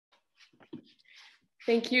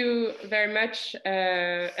Thank you very much,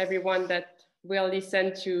 everyone that will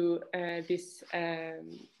listen to this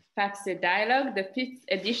FAFCE Dialogue, the 5th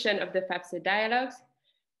edition of the FAFCE Dialogues,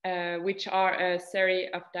 which are a series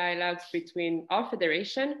of dialogues between our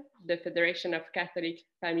federation, the Federation of Catholic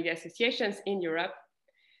Family Associations in Europe,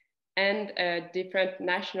 and different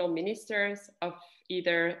national ministers of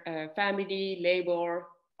either family, labor,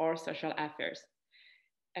 or social affairs.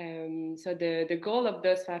 So the goal of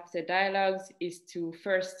those FAFCE dialogues is to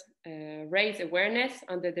first raise awareness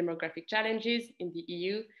on the demographic challenges in the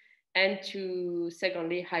EU, and to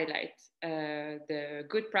secondly highlight the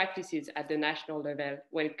good practices at the national level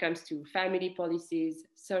when it comes to family policies,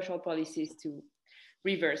 social policies to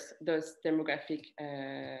reverse those demographic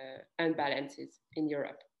unbalances in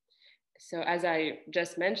Europe. So as I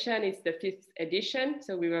just mentioned, it's the 5th edition.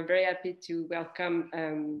 So we were very happy to welcome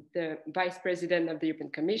the Vice President of the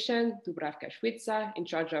European Commission, Dubravka Šuica, in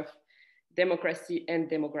charge of democracy and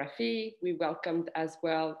demography. We welcomed as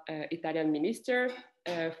well Italian Minister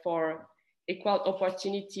for Equal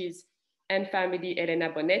Opportunities and Family,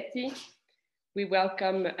 Elena Bonetti. We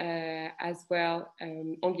welcome as well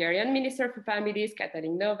Hungarian Minister for Families,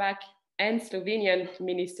 Katalin Novak, and Slovenian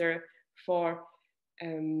Minister for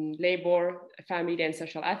Labor, Family and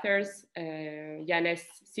Social Affairs, Janez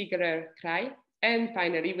Sigler-Kraj. And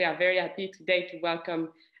finally, we are very happy today to welcome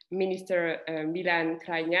Minister Milan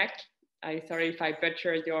Krajniak. I'm sorry if I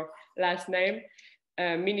butchered your last name.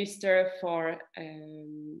 Minister for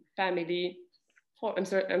Family, for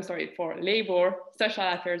Labor, Social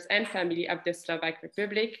Affairs and Family of the Slovak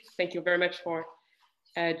Republic. Thank you very much for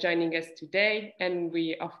joining us today. And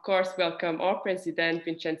we, of course, welcome our President,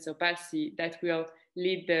 Vincenzo Bassi, that will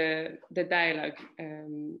lead the dialogue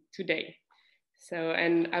today. So,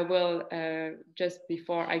 and I will, just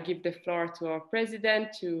before I give the floor to our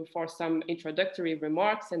President for some introductory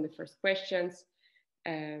remarks and the first questions,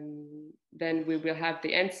 then we will have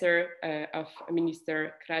the answer of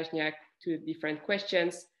Minister Krajniak to different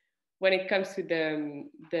questions when it comes to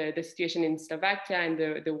the situation in Slovakia and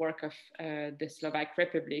the work of the Slovak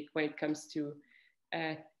Republic when it comes to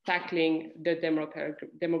tackling the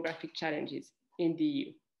demographic challenges in the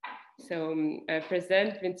EU. So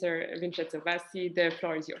President Vincenzo Bassi, the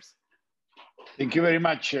floor is yours. Thank you very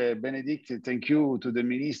much, Benedict. Thank you to the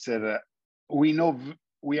Minister.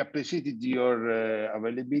 We appreciated your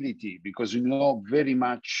availability because we know very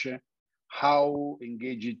much how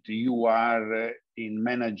engaged you are in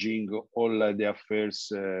managing all the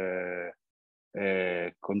affairs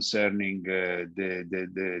concerning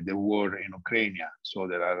the war in Ukraine. So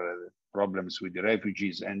there are problems with the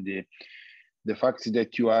refugees, and the fact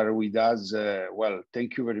that you are with us, well,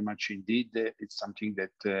 thank you very much indeed. It's something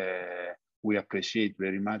that we appreciate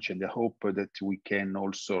very much, and I hope that we can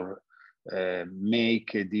also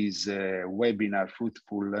make this webinar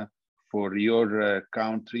fruitful for your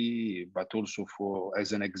country, but also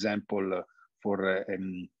as an example for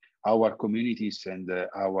our communities and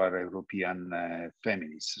our European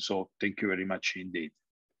families. So thank you very much indeed.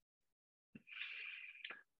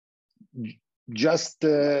 Just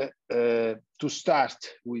to start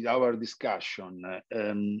with our discussion,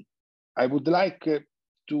 I would like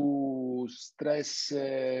to stress,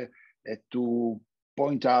 to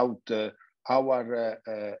point out our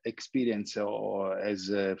experience as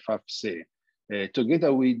FAFCE.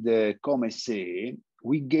 Together with COMESE,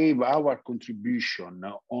 we gave our contribution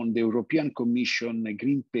on the European Commission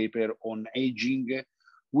Green Paper on Aging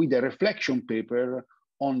with a reflection paper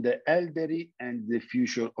on the elderly and the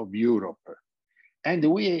future of Europe. And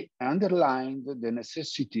we underlined the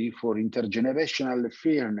necessity for intergenerational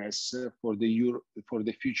fairness for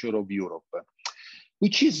the future of Europe,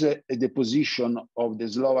 which is the position of the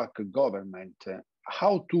Slovak government,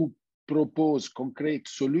 how to propose concrete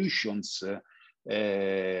solutions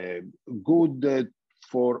good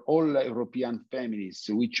for all European families,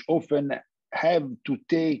 which often have to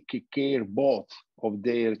take care both of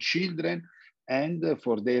their children and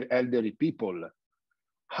for their elderly people.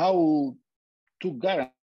 How to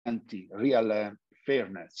guarantee real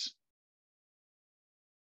fairness.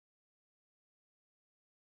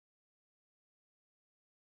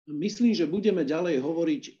 Myslím, že budeme ďalej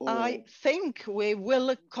hovoriť o... I think we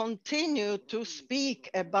will continue to speak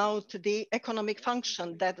about the economic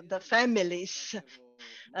function that the families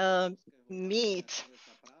meet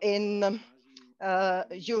in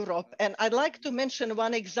Europe. And I'd like to mention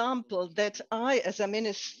one example that I, as a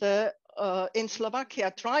minister in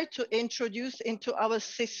Slovakia, tried to introduce into our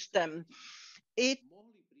system. It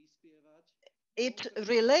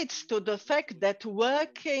relates to the fact that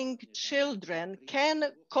working children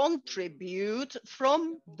can contribute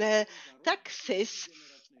from the taxes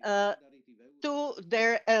to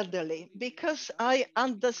their elderly, because I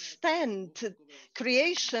understand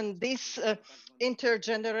creation this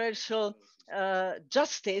intergenerational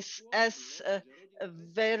justice as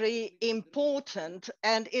very important,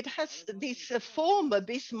 and it has this former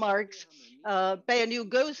Bismarck's pay and you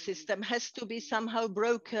go system has to be somehow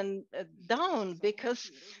broken down,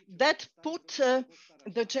 because that put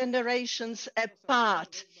the generations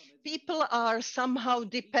apart. People are somehow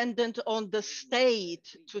dependent on the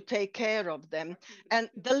state to take care of them,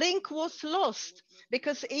 and the link was lost,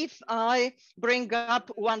 because if I bring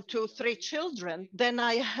up 1, 2, 3 children, then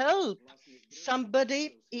I help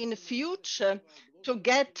somebody in future to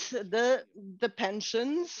get the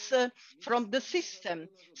pensions from the system.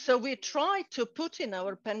 So we try to put in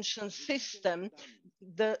our pension system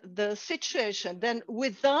the situation then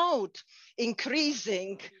without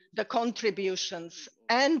increasing the contributions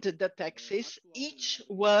and the taxes. Each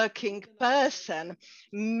working person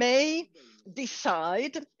may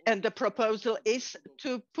decide, and the proposal is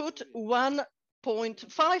to put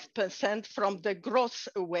 1.5% from the gross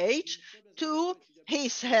wage to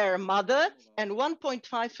her mother and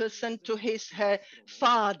 1.5% to her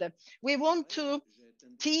father. We want to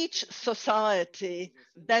teach society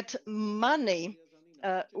that money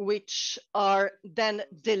which are then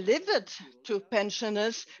delivered to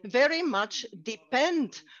pensioners very much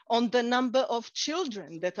depend on the number of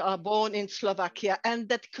children that are born in Slovakia and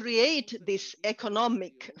that create these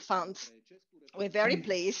economic funds. We're very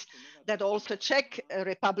pleased that also Czech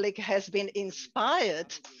Republic has been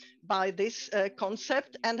inspired by this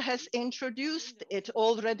concept and has introduced it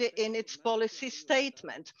already in its policy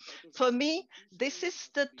statement. For me, this is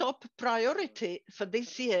the top priority for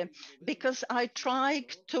this year, because I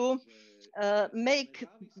tried to make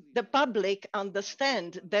the public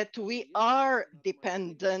understand that we are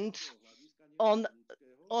dependent on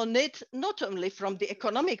it, not only from the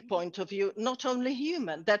economic point of view, not only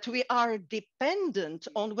human, that we are dependent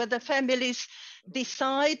on whether families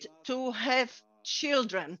decide to have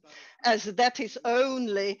children, as that is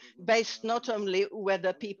only based not only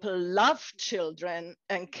whether people love children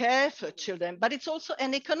and care for children, but it's also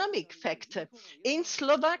an economic factor. In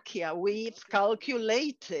Slovakia, we've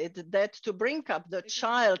calculated that to bring up the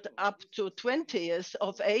child up to 20 years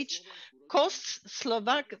of age costs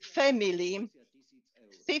Slovak family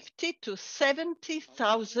 50 to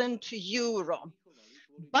 70,000 euro.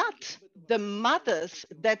 But the mothers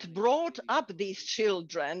that brought up these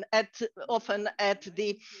children, often at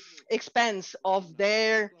the expense of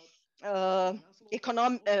their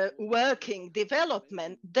working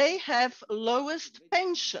development, they have lowest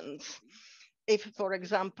pensions. If, for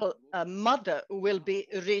example, a mother will be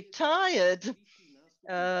retired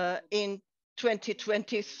in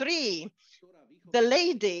 2023, the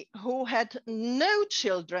lady who had no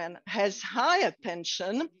children has higher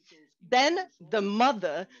pension than the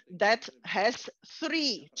mother that has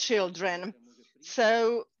 3 children.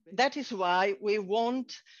 So that is why we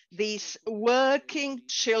want these working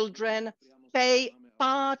children pay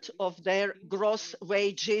part of their gross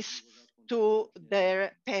wages to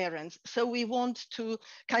their parents. So we want to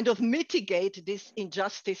kind of mitigate this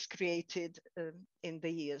injustice created in the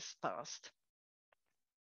years past.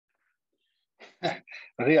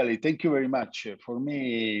 Really, thank you very much. For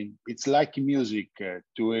me, it's like music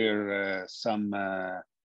to hear some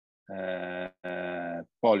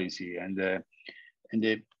policy, and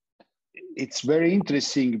it's very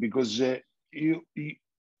interesting because you,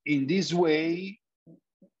 in this way,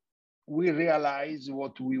 we realize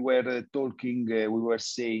what we were talking, we were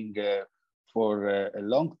saying for a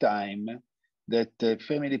long time, that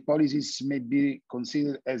family policies may be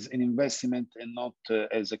considered as an investment and not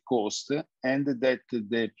as a cost, and that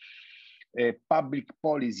the public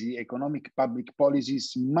policy, economic public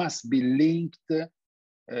policies must be linked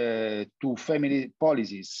to family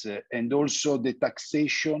policies, and also the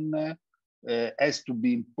taxation has to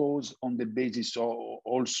be imposed on the basis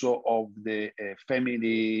also of the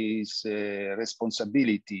family's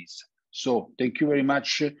responsibilities. So thank you very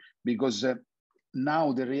much, because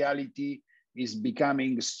now the reality is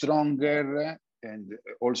becoming stronger, and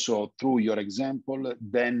also through your example,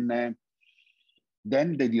 than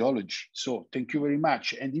the ideology. So thank you very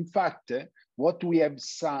much. And in fact, what we have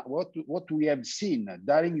seen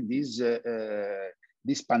during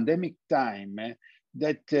this pandemic time,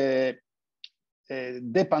 that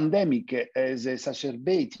the pandemic has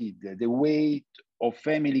exacerbated the weight of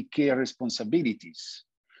family care responsibilities.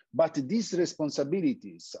 But these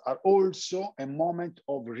responsibilities are also a moment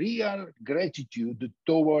of real gratitude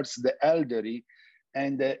towards the elderly,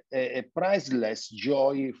 and a priceless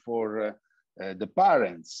joy for the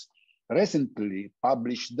parents. Recently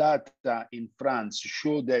published data in France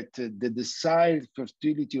show that the desired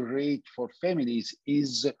fertility rate for families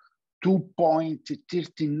is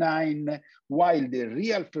 2.39, while the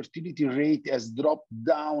real fertility rate has dropped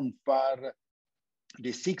down for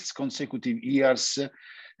the 6 consecutive years,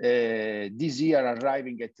 this year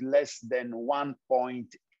arriving at less than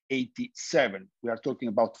 1.87. We are talking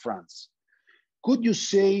about France. Could you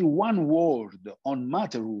say one word on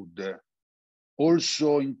motherhood,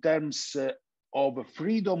 also in terms of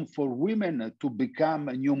freedom for women to become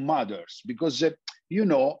new mothers? Because, you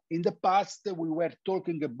know, in the past, we were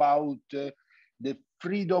talking about the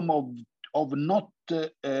freedom of not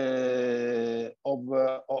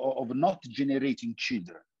generating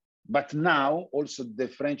children. But now also the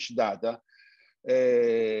French data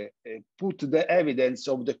put the evidence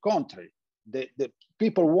of the contrary. The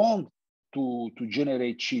people want to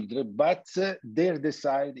generate children, but their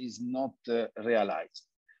desire is not realized.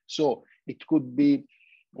 So it could be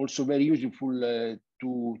also very useful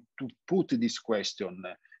to put this question.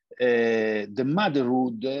 The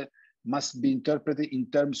motherhood must be interpreted in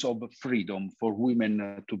terms of freedom for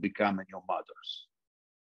women to become new mothers.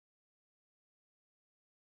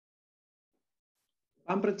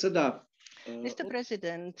 Mr.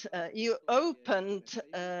 President, you opened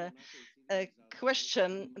a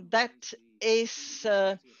question that is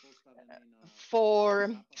for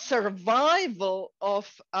survival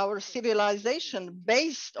of our civilization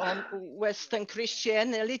based on Western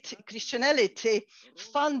Christianity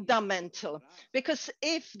fundamental. Because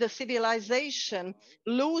if the civilization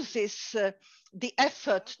loses the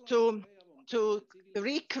effort to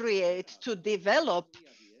recreate, to develop,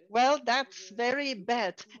 well, that's very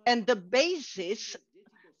bad. And the basis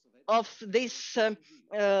of this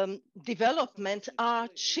development are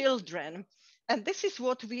children. And this is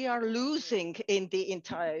what we are losing in the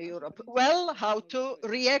entire Europe. Well, how to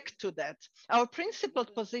react to that? Our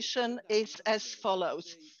principled position is as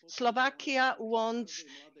follows. Slovakia wants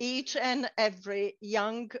each and every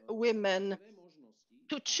young woman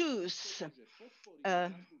to choose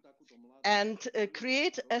and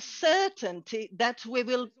create a certainty that we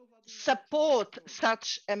will support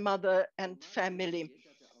such a mother and family,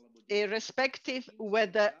 irrespective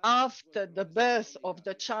whether after the birth of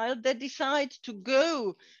the child they decide to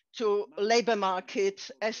go to labor market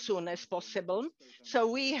as soon as possible. So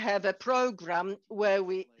we have a program where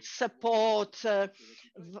we support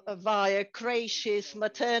via creches,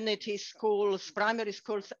 maternity schools, primary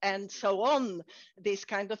schools, and so on, these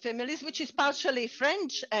kind of families, which is partially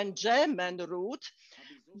French and German route.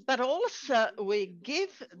 But also we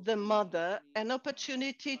give the mother an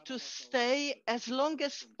opportunity to stay as long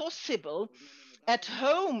as possible at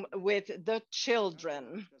home with the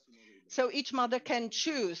children. So each mother can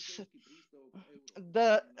choose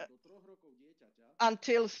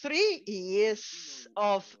until 3 years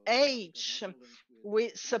of age.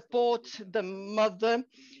 We support the mother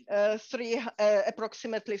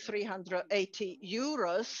approximately 380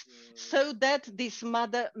 euros, so that this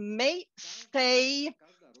mother may stay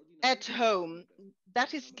at home.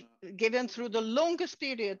 That is given through the longest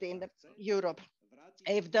period in Europe.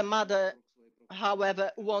 If the mother,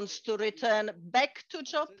 however, wants to return back to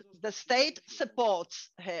job, the state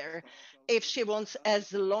supports her. If she wants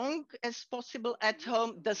as long as possible at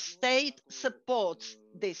home, the state supports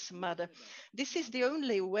this mother. This is the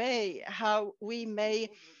only way how we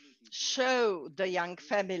may show the young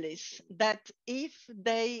families that if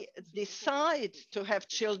they decide to have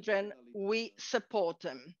children, we support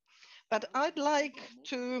them. But I'd like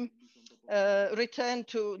to return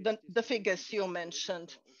to the figures you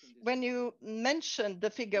mentioned. When you mentioned the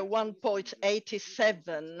figure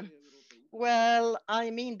 1.87, well,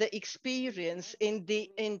 I mean, the experience in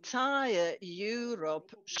the entire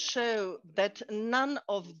Europe show that none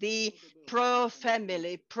of the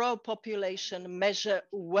pro-family, pro-population measure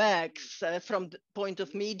works from the point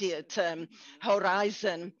of medium-term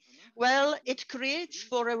horizon. Well, it creates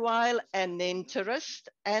for a while an interest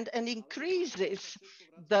and increases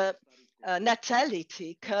the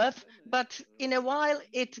natality curve, but in a while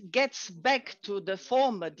it gets back to the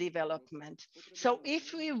former development. So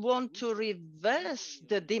if we want to reverse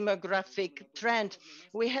the demographic trend,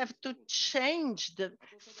 we have to change the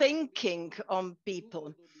thinking on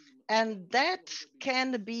people. And that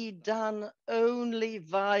can be done only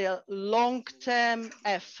via long-term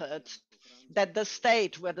effort that the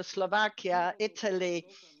state, whether Slovakia, Italy,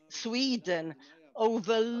 Sweden,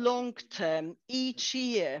 over long term, each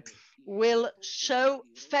year, will show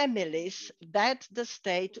families that the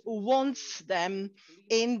state wants them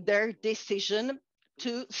in their decision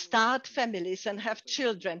to start families and have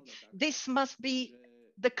children. This must be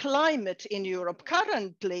the climate in Europe.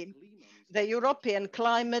 Currently, the European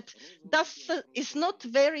climate is not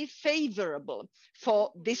very favorable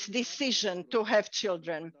for this decision to have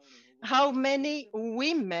children. How many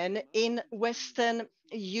women in Western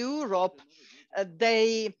Europe,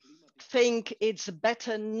 they think it's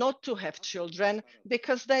better not to have children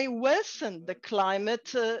because they worsen the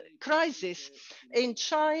climate crisis. In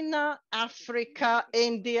China, Africa,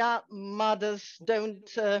 India, mothers don't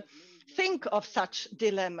think of such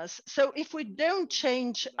dilemmas. So if we don't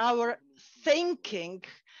change our thinking,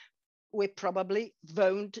 we probably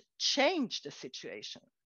won't change the situation.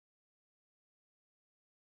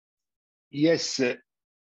 Yes,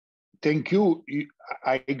 thank you.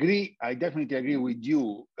 I agree. I definitely agree with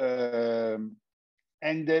you. And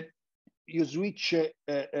you switch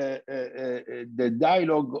the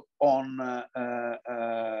dialogue on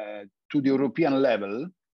to the European level.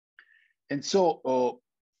 And so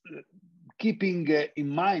keeping in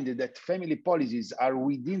mind that family policies are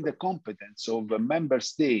within the competence of member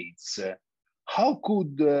states, how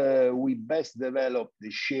could we best develop the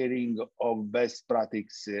sharing of best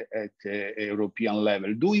practices at European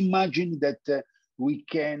level? Do you imagine that we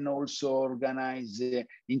can also organize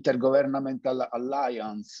intergovernmental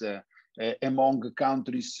alliance among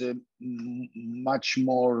countries much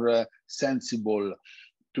more sensible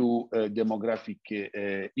to demographic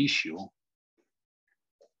issue?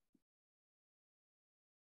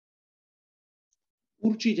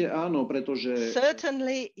 Určite áno, pretože...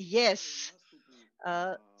 Certainly, yes.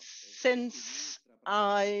 Since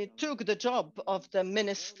I took the job of the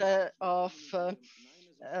Minister of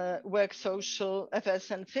Work, Social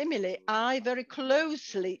Affairs and Family, I very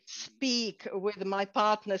closely speak with my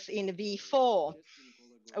partners in V4,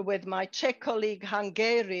 with my Czech colleague,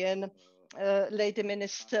 Hungarian Lady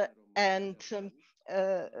Minister,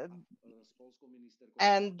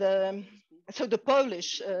 so the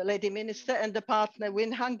Polish Lady Minister and the partner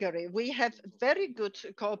in Hungary. We have very good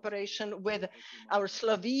cooperation with our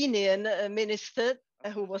Slovenian Minister,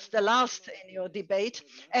 who was the last in your debate,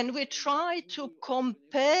 and we try to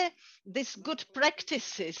compare these good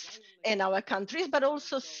practices in our countries, but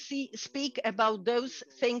also speak about those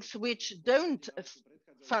things which don't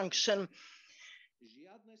function.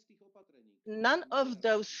 None of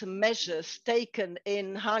those measures taken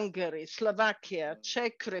in Hungary, Slovakia,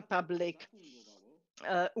 Czech Republic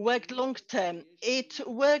worked long term. It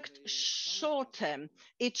worked short term.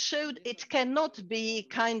 It showed it cannot be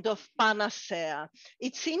kind of panacea.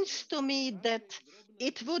 It seems to me that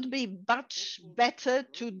it would be much better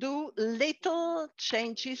to do little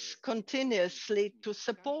changes continuously to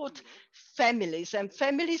support families and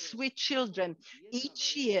families with children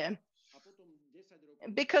each year.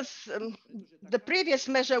 Because the previous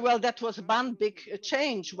measure, well, that was one big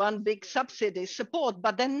change, one big subsidy support,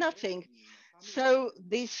 but then nothing. So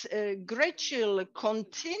this gradual,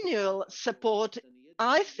 continual support,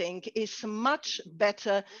 I think, is much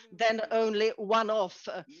better than only one-off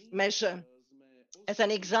measure. As an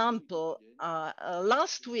example,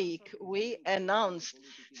 last week, we announced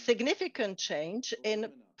significant change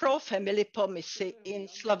in pro-family policy in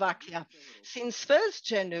Slovakia. Since 1st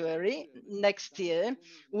January next year,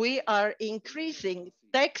 we are increasing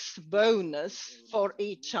tax bonus for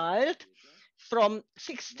each child from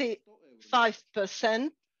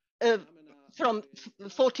 65%, from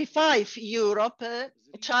 45 euro per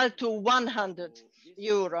child to 100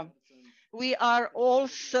 euro. We are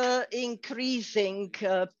also increasing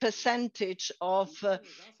percentage of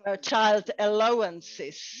child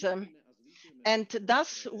allowances. And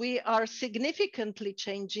thus, we are significantly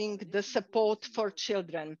changing the support for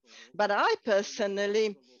children. But I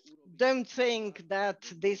personally don't think that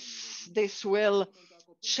this will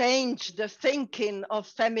change the thinking of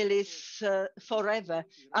families forever.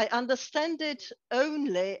 I understand it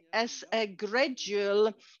only as a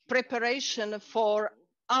gradual preparation for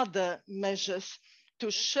other measures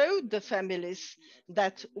to show the families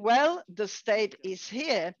that, well, the state is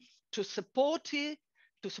here to support you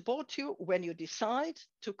when you decide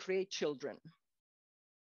to create children.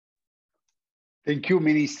 Thank you,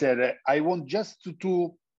 Minister. I want just to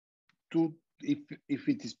if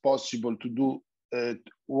it is possible, to do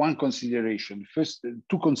one consideration. First,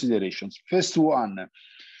 two considerations. First one,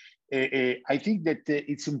 I think that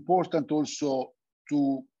it's important also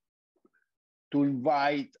to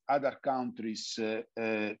invite other countries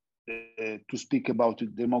to speak about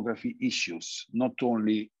demography issues, not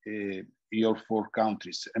only your 4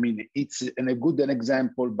 countries. I mean, it's a good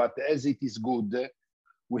example, but as it is good,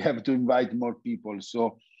 we have to invite more people.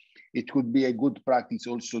 So it could be a good practice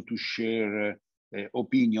also to share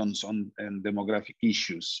opinions on demographic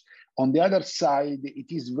issues. On the other side, it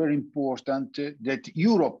is very important that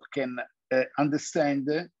Europe can understand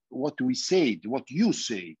what we said, what you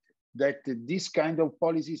said, that these kind of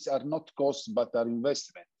policies are not costs but are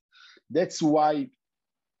investment. That's why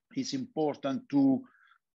it's important to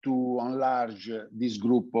enlarge this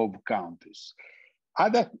group of countries.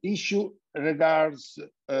 Other issue regards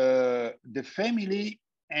the family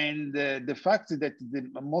and the fact that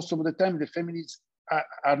most of the time the families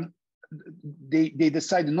they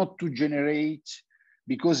decide not to generate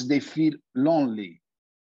because they feel lonely.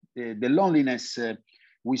 The loneliness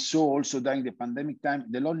we saw also during the pandemic time,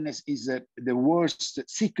 the loneliness is the worst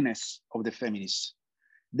sickness of the families.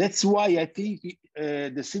 That's why I think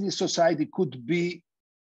the civil society could be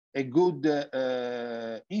a good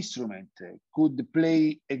instrument, could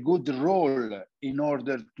play a good role in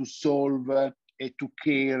order to solve and to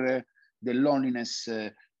care the loneliness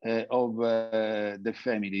of the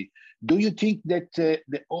family. Do you think that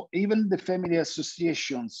even the family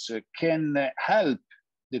associations can help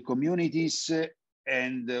the communities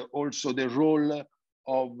and also the role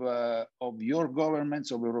of your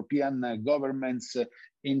governments, of European governments,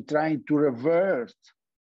 in trying to revert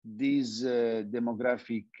this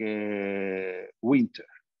demographic winter?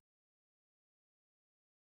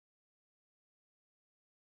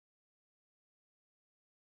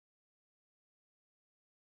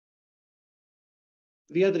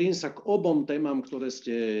 Vyjadrím sa k obom témam, ktoré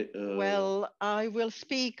ste... Well, I will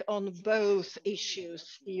speak on both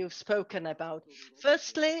issues you've spoken about.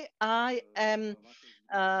 Firstly, I am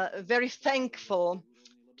very thankful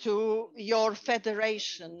to your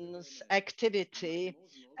federation's activity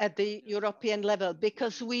at the European level,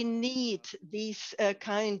 because we need this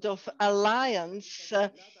kind of alliance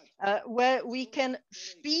where we can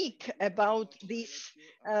speak about these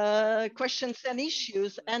questions and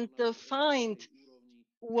issues and find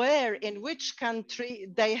where, in which country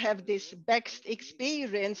they have this best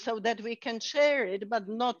experience so that we can share it, but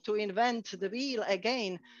not to invent the wheel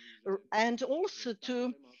again. And also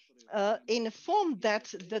to inform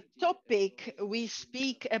that the topic we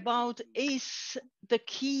speak about is the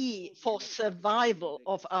key for survival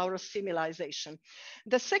of our civilization.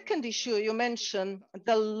 The second issue you mentioned,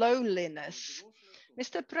 the loneliness.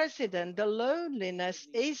 Mr. President, the loneliness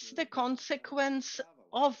is the consequence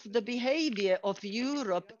of the behavior of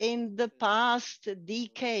Europe in the past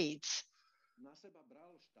decades,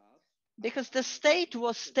 because the state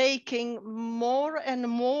was taking more and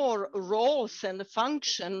more roles and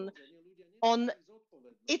function on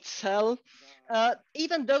itself,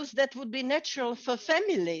 even those that would be natural for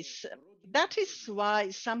families. That is why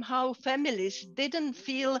somehow families didn't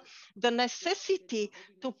feel the necessity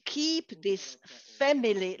to keep these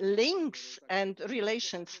family links and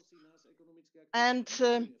relations. And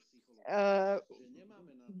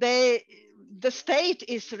the state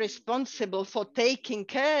is responsible for taking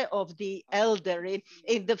care of the elderly.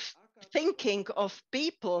 In the thinking of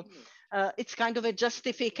people, it's kind of a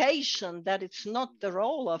justification that it's not the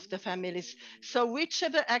role of the families. So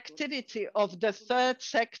whichever activity of the third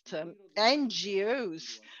sector,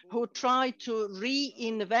 NGOs who try to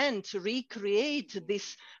reinvent, recreate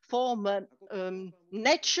this former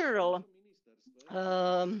natural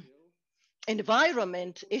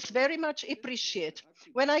environment is very much appreciated.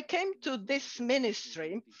 When I came to this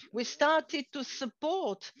ministry, we started to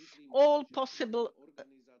support all possible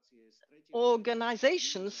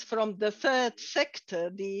organizations from the third sector,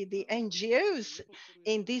 the NGOs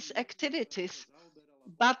in these activities.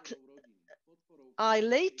 But I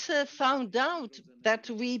later found out that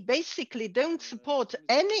we basically don't support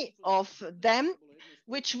any of them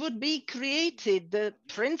which would be created the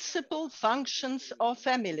principal functions of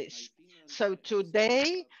families. So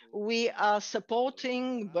today we are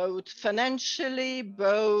supporting both financially,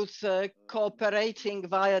 both cooperating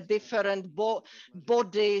via different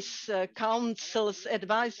bodies, councils,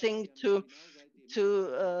 advising to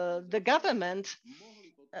the government,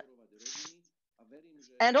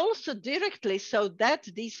 and also directly, so that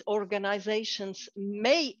these organizations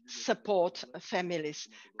may support families.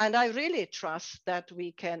 And I really trust that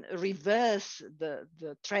we can reverse the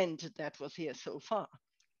trend that was here so far.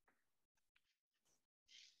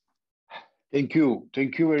 Thank you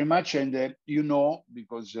very much. And you know,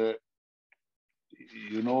 because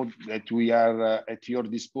you know that we are at your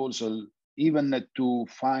disposal, even to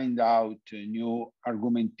find out new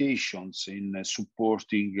argumentations in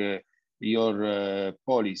supporting your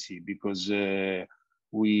policy, because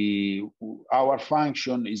our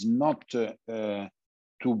function is not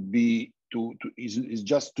is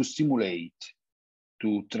just to stimulate,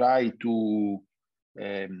 to try to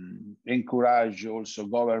encourage also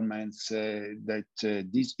governments that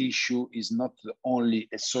this issue is not only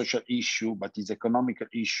a social issue, but is economical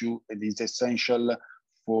issue and is essential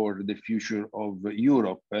for the future of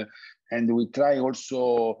Europe. And we try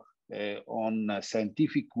also on a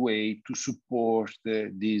scientific way to support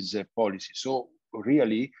this policy. So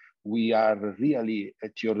really, we are really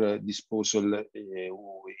at your disposal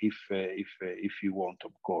if you want,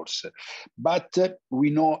 of course. But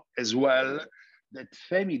we know as well that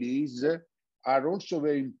families are also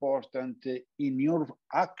very important in your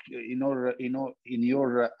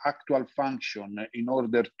actual function in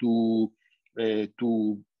order to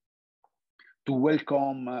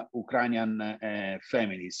welcome Ukrainian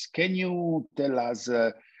families. Can you tell us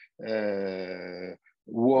a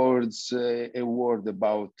word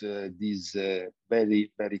about this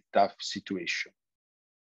very, very tough situation?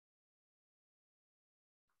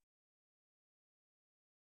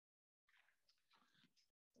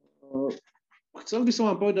 Chcel by som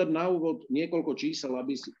vám povedať na úvod niekoľko čísel,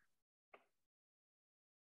 aby si...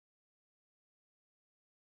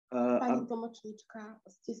 Pani tlmočníčka,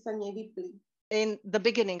 ste sa nevypli. In the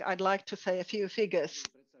beginning, I'd like to say a few figures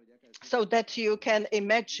so that you can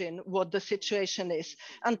imagine what the situation is.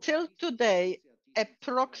 Until today,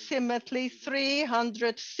 approximately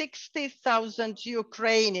 360,000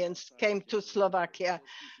 Ukrainians came to Slovakia.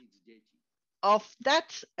 Of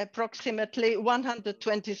that, approximately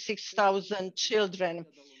 126,000 children.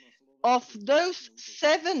 Of those,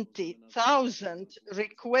 70,000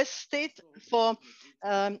 requested for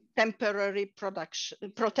temporary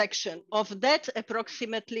protection. Of that,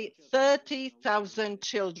 approximately 30,000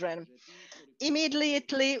 children.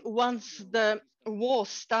 Immediately once the war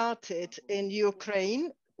started in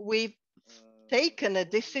Ukraine, we've taken a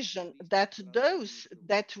decision that those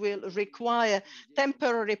that will require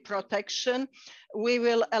temporary protection, we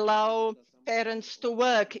will allow parents to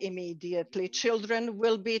work immediately. Children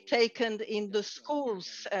will be taken in the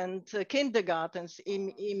schools and kindergartens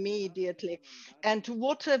immediately. And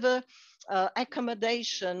whatever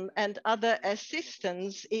accommodation and other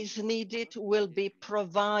assistance is needed will be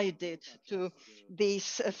provided to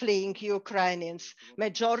these fleeing Ukrainians.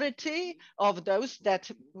 Majority of those that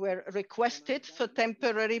were requested for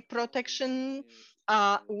temporary protection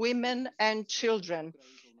are women and children.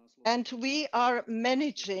 And we are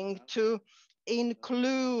managing to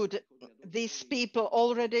include these people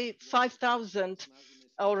already. 5,000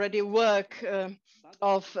 already work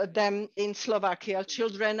of them in Slovakia.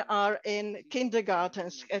 Children are in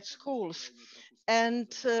kindergartens, at schools.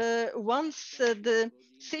 And once the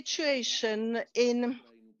situation in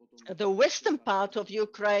the western part of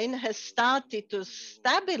Ukraine has started to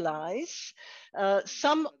stabilize,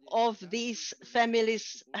 some of these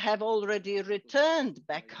families have already returned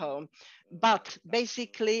back home. But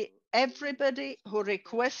basically, everybody who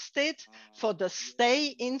requested for the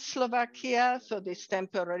stay in Slovakia for this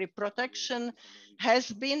temporary protection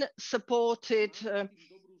has been supported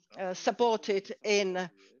in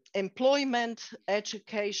employment,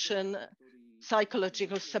 education,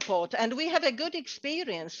 psychological support. And we have a good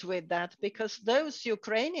experience with that, because those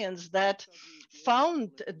Ukrainians that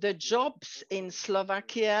found the jobs in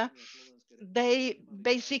Slovakia, they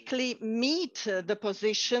basically meet the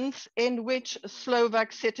positions in which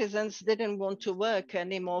Slovak citizens didn't want to work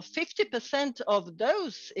anymore. 50% of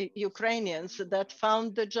those Ukrainians that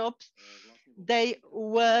found the jobs, they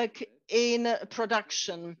work in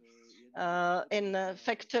production, in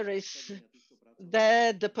factories.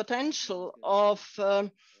 There, the potential of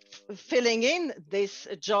filling in these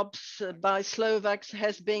jobs by Slovaks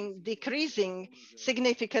has been decreasing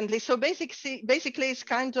significantly. So basically it's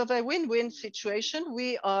kind of a win-win situation.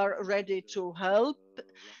 We are ready to help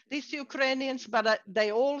these Ukrainians, but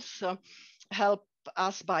they also help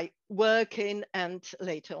us by working and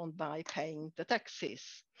later on by paying the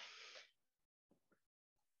taxes.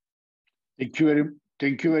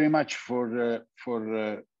 Thank you very much for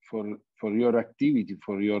your activity,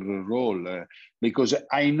 for your role, because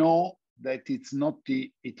I know that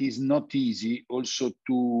it is not easy also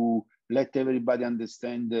to let everybody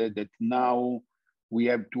understand that now we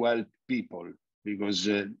have to help people, because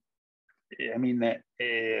I mean,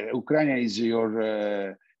 Ukraine is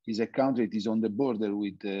a country that is on the border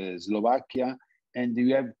with Slovakia, and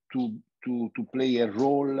you have to play a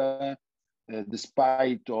role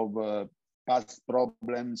despite of past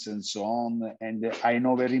problems and so on. And I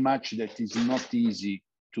know very much that it's not easy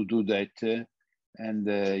to do that. And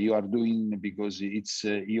you are doing, because it's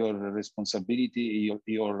your responsibility,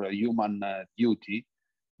 your human duty.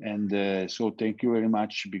 And so thank you very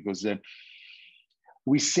much, because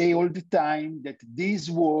we say all the time that these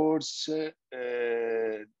wars,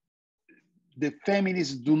 the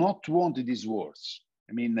families do not want these wars.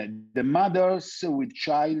 I mean, the mothers with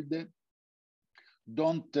child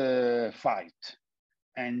don't fight,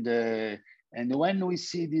 and And when we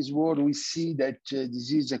see this word, we see that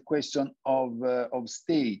this is a question of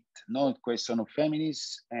state, not a question of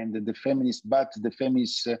feminists and the feminists, but the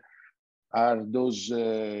feminists are those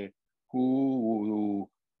who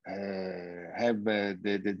have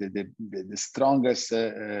the strongest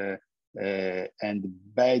and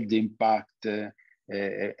bad impact,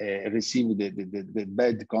 receive the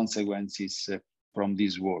bad consequences from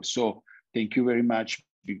this war. So thank you very much,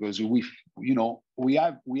 because we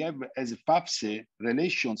have as a FAFCE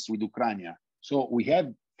relations with Ukraine. So we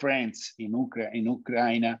have friends in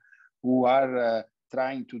Ukraine who are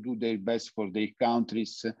trying to do their best for their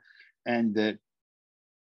countries, and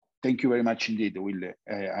thank you very much indeed, Will.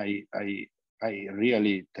 I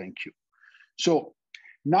really thank you. So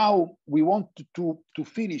now we want to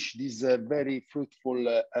finish this very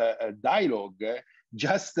fruitful dialogue,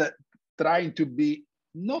 just trying to be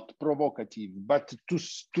not provocative, but to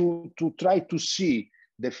try to see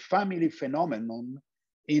the family phenomenon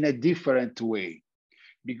in a different way,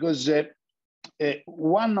 because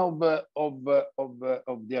one of the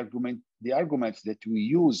arguments that we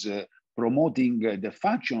use promoting the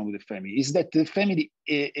function of the family is that the family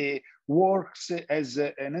works as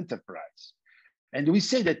an enterprise. And we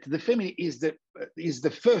say that the family is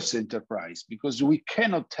the first enterprise, because we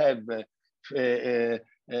cannot have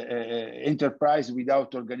enterprise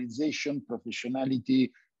without organization,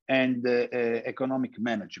 professionality, and economic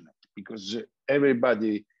management, because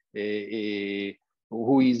everybody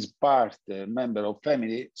who is member of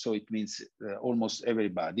family, so it means almost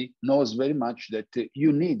everybody, knows very much that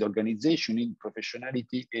you need organization, you need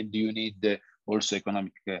professionality, and you need also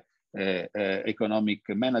economic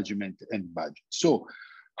management and budget. So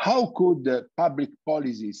how could public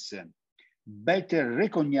policies better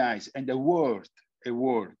recognize and award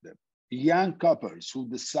young couples who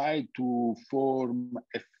decide to form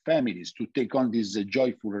families, to take on this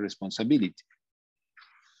joyful responsibility?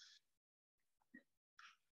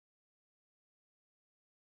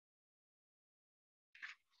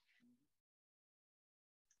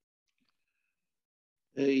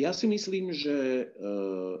 Ja si myslím, že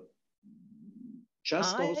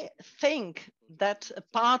I think that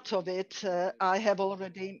part of it I have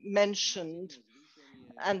already mentioned,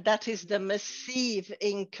 and that is the massive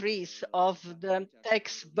increase of the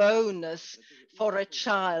tax bonus for a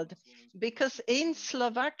child. Because in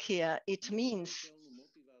Slovakia, it means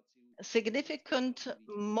significant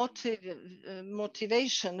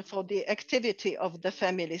motivation for the activity of the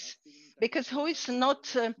families. Because who is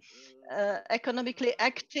not economically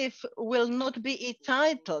active will not be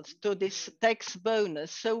entitled to this tax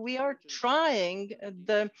bonus. So we are trying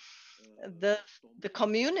the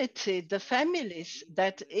community, the families,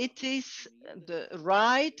 that it is the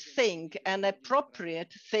right thing and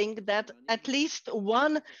appropriate thing that at least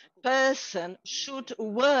one person should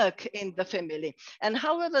work in the family. And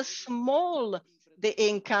however small the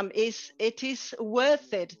income is, it is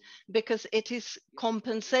worth it because it is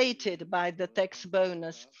compensated by the tax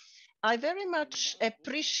bonus. I very much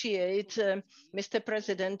appreciate, Mr.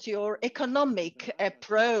 President, your economic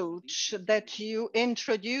approach that you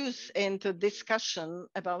introduce into discussion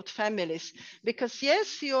about families. Because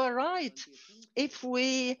yes, you are right. If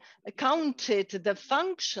we counted the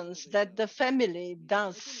functions that the family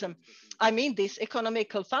does, I mean these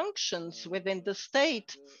economical functions within the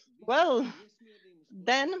state, well,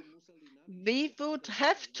 then we would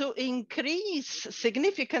have to increase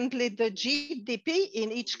significantly the GDP in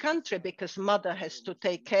each country, because mother has to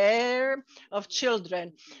take care of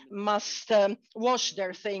children, must wash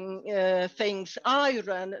their things,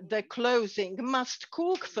 iron the clothing, must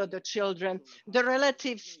cook for the children. The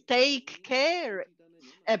relatives take care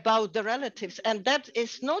about the relatives, and that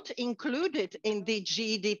is not included in the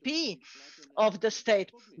GDP of the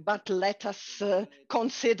state. But let us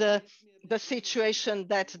consider the situation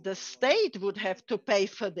that the state would have to pay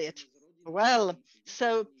for it. Well,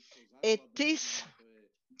 so it is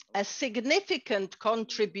a significant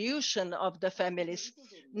contribution of the families.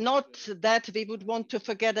 Not that we would want to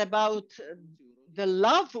forget about the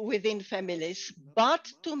love within families, but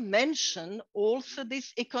to mention also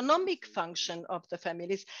this economic function of the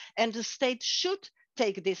families, and the state should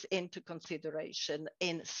take this into consideration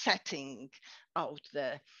in setting out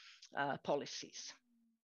the policies.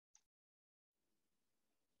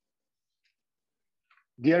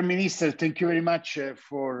 Dear Minister, thank you very much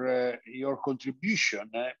for your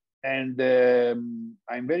contribution. And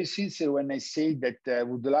I'm very sincere when I say that I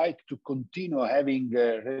would like to continue having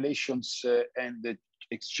relations and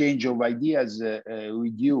exchange of ideas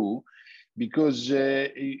with you, because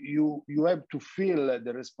you have to feel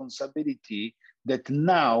the responsibility that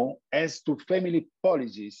now, as to family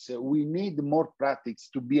policies, we need more practice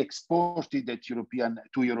to be exported at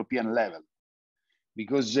European level,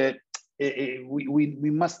 because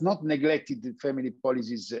we must not neglect the family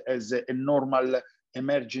policies as a normal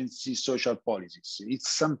emergency social policies. It's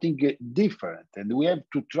something different, and we have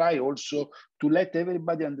to try also to let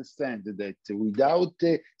everybody understand that without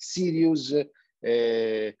serious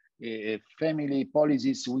family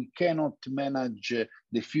policies, we cannot manage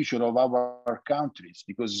the future of our countries,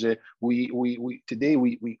 because today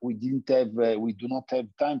we do not have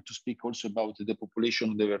time to speak also about the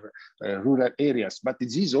population of the rural areas, but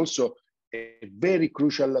this is also a very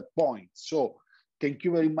crucial point. So thank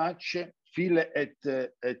you very much. Feel at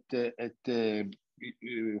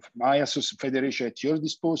my federation at your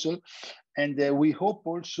disposal, and we hope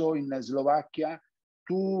also in Slovakia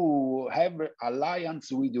to have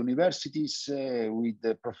alliance with universities, with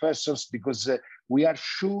the professors, because we are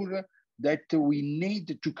sure that we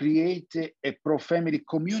need to create a pro-family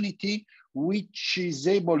community which is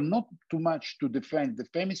able not too much to defend the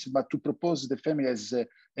families, but to propose the family as a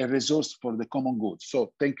resource for the common good.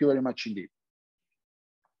 So thank you very much indeed.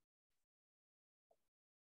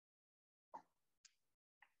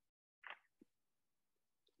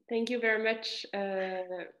 Thank you very much,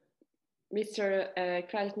 Mr.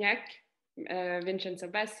 Krajniak, Vincenzo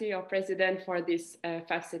Bassi, our president, for this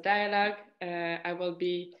FAFCE dialogue.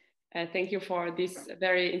 Thank you for this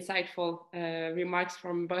very insightful remarks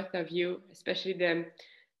from both of you, especially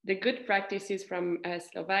the good practices from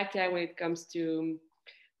Slovakia when it comes to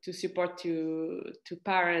support to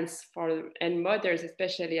parents and mothers,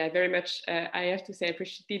 especially. I very much, I have to say,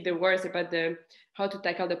 appreciate the words about how to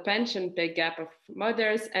tackle the pension pay gap of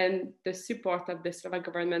mothers and the support of the Slovak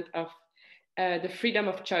government of the freedom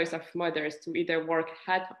of choice of mothers to either work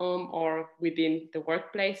at home or within the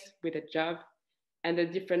workplace with a job, and the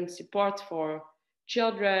different support for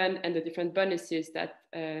children and the different bonuses that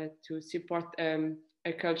to support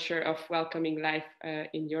a culture of welcoming life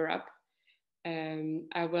in Europe.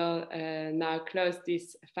 I will now close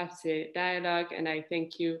this FAFCE dialogue, and I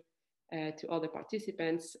thank you to all the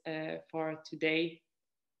participants for today,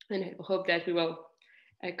 and I hope that we will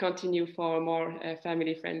continue for more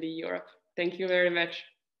family-friendly Europe. Thank you very much.